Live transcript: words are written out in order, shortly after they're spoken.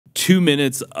2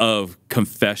 minutes of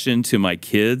confession to my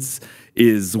kids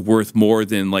is worth more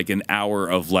than like an hour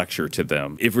of lecture to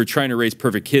them. If we're trying to raise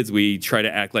perfect kids, we try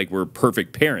to act like we're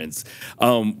perfect parents.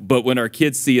 But when our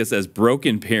kids see us as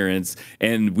broken parents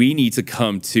and we need to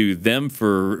come to them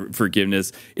for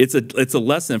forgiveness, it's a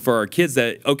lesson for our kids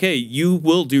that, okay, you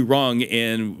will do wrong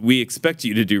and we expect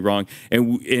you to do wrong.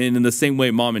 And in the same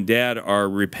way mom and dad are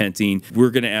repenting,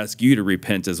 we're going to ask you to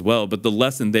repent as well. But the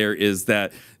lesson there is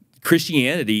that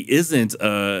Christianity isn't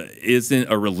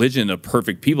a religion of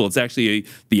perfect people. It's actually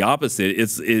the opposite.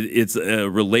 It's a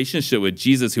relationship with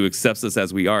Jesus who accepts us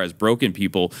as we are, as broken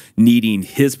people needing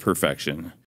his perfection.